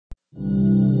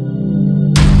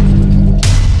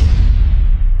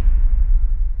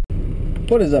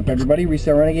What is up, everybody?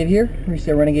 Resale Renegade here,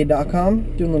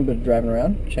 ResaleRenegade.com. Doing a little bit of driving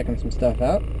around, checking some stuff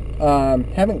out.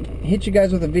 Haven't hit you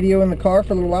guys with a video in the car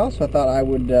for a little while, so I thought I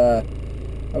would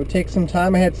take some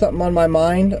time. I had something on my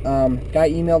mind. Guy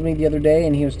emailed me the other day,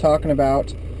 and he was talking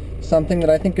about something that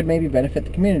I think could maybe benefit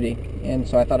the community, and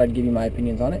so I thought I'd give you my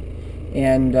opinions on it,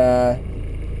 and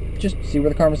just see where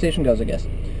the conversation goes, I guess.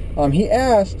 He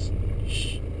asked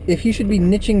if he should be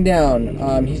niching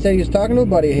down. He said he was talking to a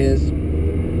buddy of his,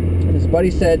 and his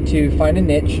buddy said to find a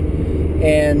niche,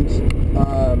 and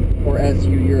or as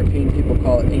you European people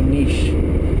call it, a niche.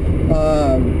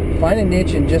 Find a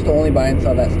niche and just only buy and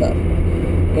sell that stuff.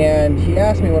 And he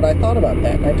asked me what I thought about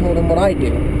that, and I told him what I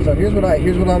do. So here's what I'm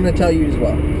going to tell you as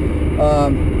well.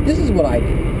 This is what I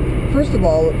do. First of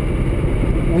all,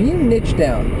 when you niche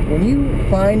down, when you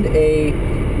find a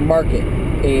market,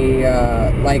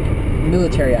 like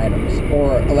military items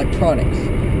or electronics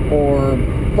or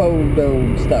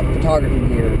photo stuff, photography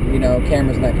gear, you know,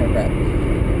 cameras and that kind of crap.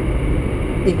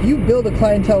 If you build a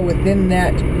clientele within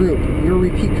that group, your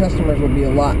repeat customers will be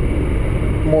a lot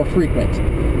more frequent.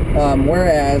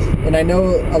 Whereas, and I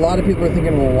know a lot of people are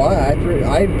thinking, well, why? I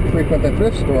frequent the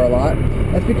thrift store a lot.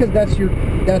 That's because that's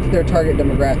their target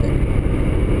demographic.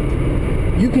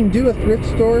 You can do a thrift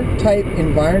store type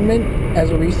environment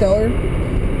as a reseller,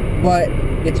 but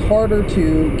it's harder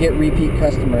to get repeat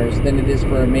customers than it is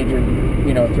for a major,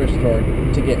 you know, thrift store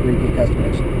to get repeat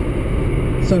customers.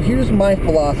 So here's my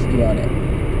philosophy on it.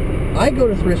 I go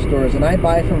to thrift stores and I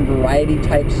buy from variety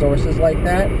type sources like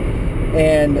that,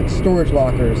 and storage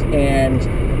lockers and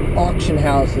auction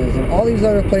houses and all these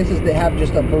other places that have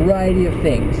just a variety of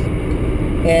things.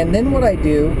 And then what I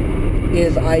do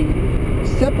is I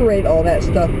separate all that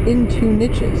stuff into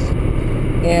niches.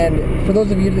 And for those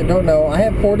of you that don't know, I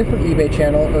have 4 different eBay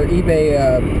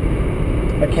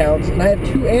accounts, and I have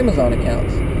 2 Amazon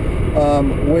accounts,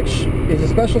 which is a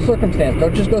special circumstance.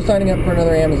 Don't just go signing up for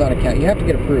another Amazon account. You have to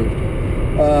get approved.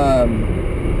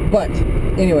 But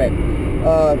anyway,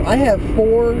 I have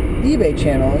 4 eBay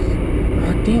channels.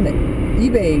 Oh, damn it,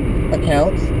 eBay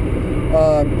accounts,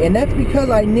 and that's because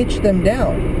I niche them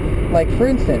down. Like, for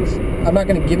instance, I'm not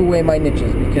going to give away my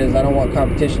niches because I don't want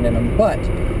competition in them, but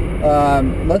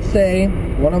let's say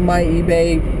one of my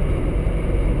eBay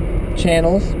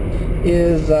channels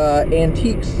is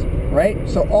antiques, right?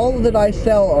 So all that I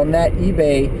sell on that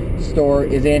eBay store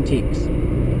is antiques.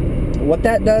 What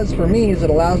that does for me is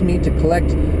it allows me to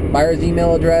collect buyers'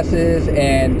 email addresses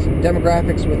and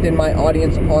demographics within my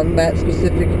audience on that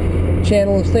specific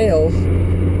channel of sales,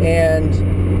 and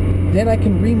then I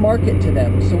can remarket to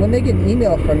them. So when they get an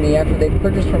email from me after they've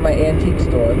purchased from my antique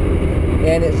store,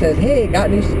 and it says, hey,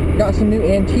 got some new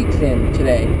antiques in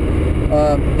today,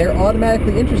 they're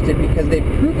automatically interested because they've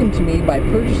proven to me by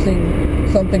purchasing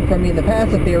something from me in the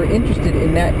past that they are interested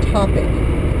in that topic.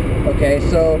 Okay,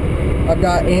 so I've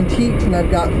got antiques, and I've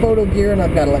got photo gear, and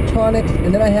I've got electronics,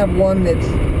 and then I have one that's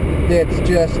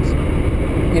just,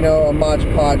 you know, a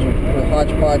hodgepodge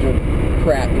of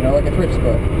crap, you know, like a thrift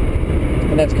store.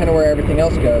 And that's kind of where everything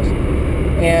else goes.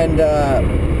 And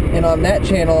on that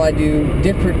channel, I do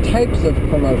different types of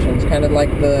promotions, kind of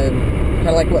like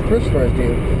what thrift stores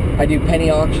do. I do penny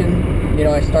auction. You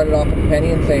know, I started off with a penny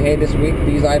and say, hey, this week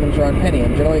these items are on penny.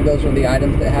 And generally those are the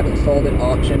items that haven't sold at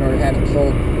auction or haven't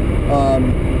sold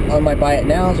on my buy it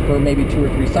nows for maybe 2 or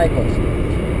 3 cycles.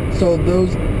 So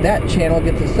that channel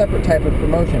gets a separate type of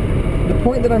promotion. The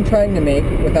point that I'm trying to make,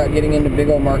 without getting into big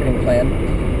old marketing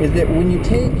plan, is that when you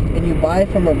take and you buy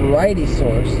from a variety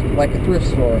source, like a thrift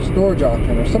store, a storage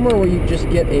auction, or somewhere where you just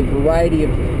get a variety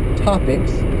of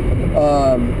topics,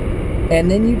 and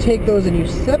then you take those and you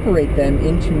separate them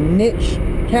into niche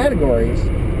categories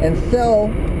and sell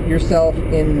yourself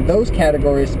in those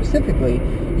categories specifically,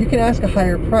 you can ask a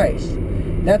higher price.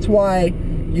 That's why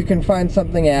you can find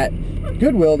something at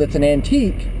Goodwill that's an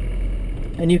antique,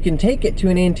 and you can take it to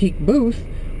an antique booth,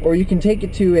 or you can take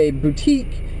it to a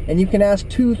boutique, and you can ask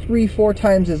 2, 3, 4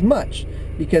 times as much,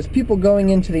 because people going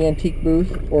into the antique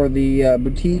booth or the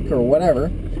boutique or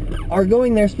whatever are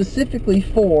going there specifically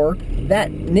for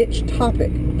that niche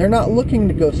topic. They're not looking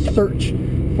to go search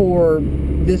for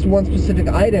this one specific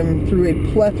item through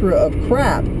a plethora of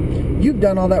crap. You've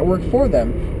done all that work for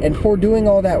them, and for doing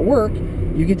all that work,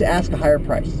 you get to ask a higher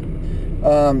price.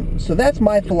 So that's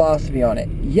my philosophy on it.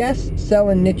 Yes, sell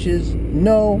in niches.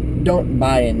 No, don't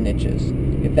buy in niches,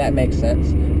 if that makes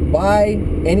sense. Buy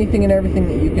anything and everything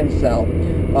that you can sell.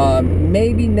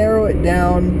 Maybe narrow it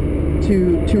down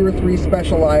to 2 or 3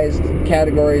 specialized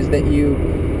categories that you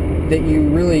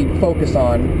really focus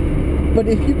on. But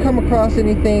if you come across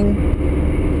anything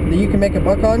that you can make a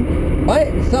buck on, buy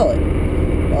it and sell it.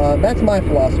 That's my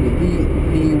philosophy.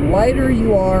 The wider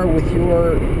you are with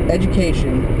your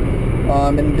education,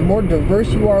 and the more diverse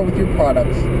you are with your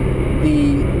products,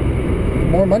 the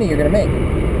more money you're going to make.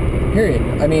 Period.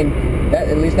 I mean,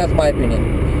 at least that's my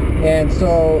opinion. And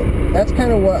so that's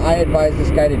kind of what I advise this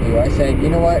guy to do. I say, you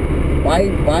know what?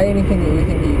 Buy anything that you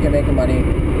think that you can make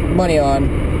money on.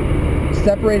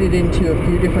 Separate it into a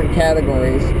few different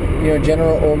categories,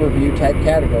 general overview type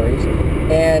categories,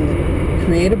 and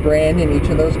create a brand in each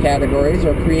of those categories,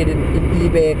 or create an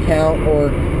eBay account, or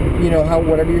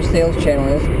whatever your sales channel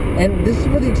is. And this is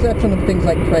with the exception of things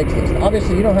like Craigslist.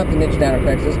 Obviously, you don't have to niche down on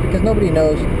Craigslist because nobody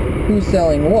knows who's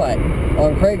selling what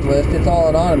on Craigslist. It's all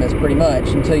anonymous pretty much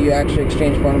until you actually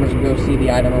exchange phone numbers and go see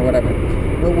the item or whatever.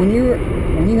 But when you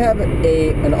have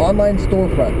an online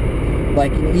storefront,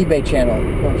 like an eBay channel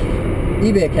or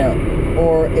eBay account,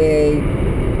 or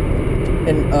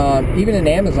even an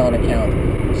Amazon account,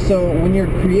 so when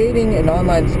you're creating an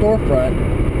online storefront,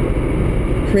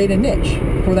 create a niche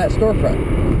for that storefront,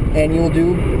 and you'll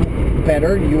do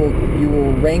better. You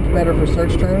will rank better for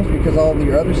search terms because all of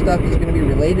your other stuff is going to be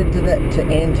related to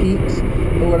antiques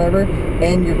or whatever,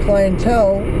 and your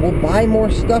clientele will buy more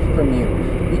stuff from you.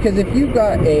 Because if you've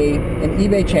got an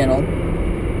eBay channel,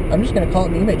 I'm just going to call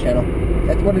it an eBay channel.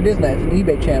 That's what it is now. It's an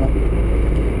eBay channel.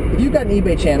 If you've got an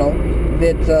eBay channel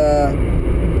that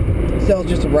sells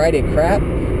just a variety of crap,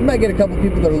 you might get a couple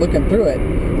people that are looking through it,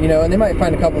 and they might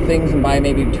find a couple things and buy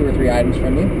maybe 2 or 3 items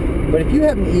from you. But if you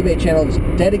have an eBay channel that's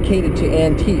dedicated to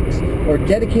antiques or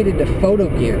dedicated to photo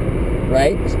gear,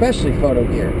 right, especially photo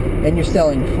gear, and you're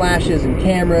selling flashes and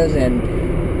cameras and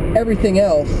everything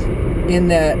else in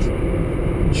that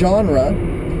genre,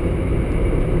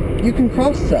 you can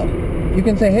cross-sell. You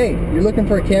can say, hey, you're looking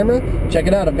for a camera? Check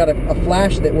it out. I've got a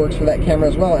flash that works for that camera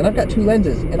as well, and I've got 2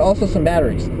 lenses and also some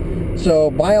batteries.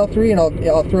 So buy all 3 and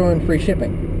I'll throw in free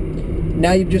shipping.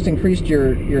 Now you've just increased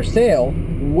your sale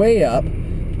way up,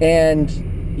 and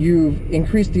you've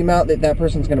increased the amount that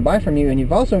person's going to buy from you, and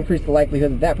you've also increased the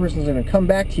likelihood that person's going to come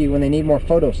back to you when they need more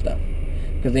photo stuff,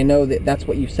 because they know that that's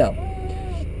what you sell.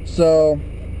 So,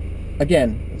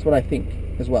 again, that's what I think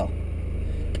as well.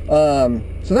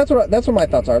 So that's what my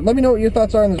thoughts are. Let me know what your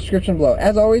thoughts are in the description below.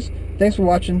 As always, thanks for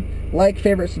watching. Like,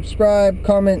 favorite, subscribe,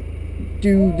 comment,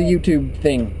 do the YouTube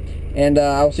thing, and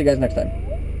I'll see you guys next time.